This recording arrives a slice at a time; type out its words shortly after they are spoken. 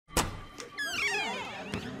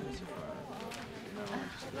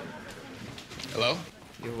Hello?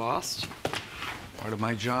 You lost? Part of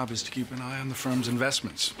my job is to keep an eye on the firm's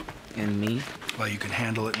investments. And me? Well, you can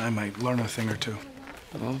handle it, and I might learn a thing or two.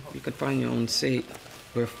 Well, you could find your own seat.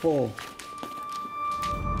 We're full.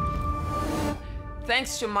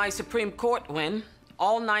 Thanks to my Supreme Court win,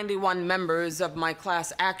 all 91 members of my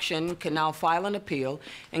class action can now file an appeal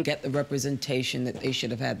and get the representation that they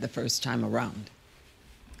should have had the first time around.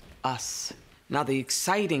 Us. Now, the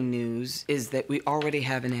exciting news is that we already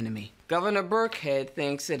have an enemy. Governor Burkhead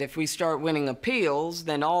thinks that if we start winning appeals,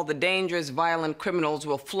 then all the dangerous, violent criminals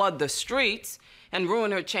will flood the streets and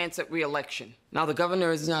ruin her chance at re-election. Now, the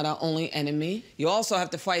governor is not our only enemy. You also have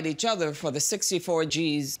to fight each other for the 64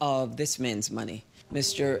 G's of this man's money.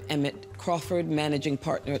 Mr. Emmett Crawford, managing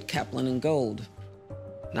partner at Kaplan & Gold.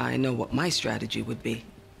 Now, I know what my strategy would be.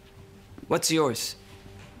 What's yours?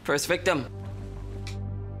 First victim.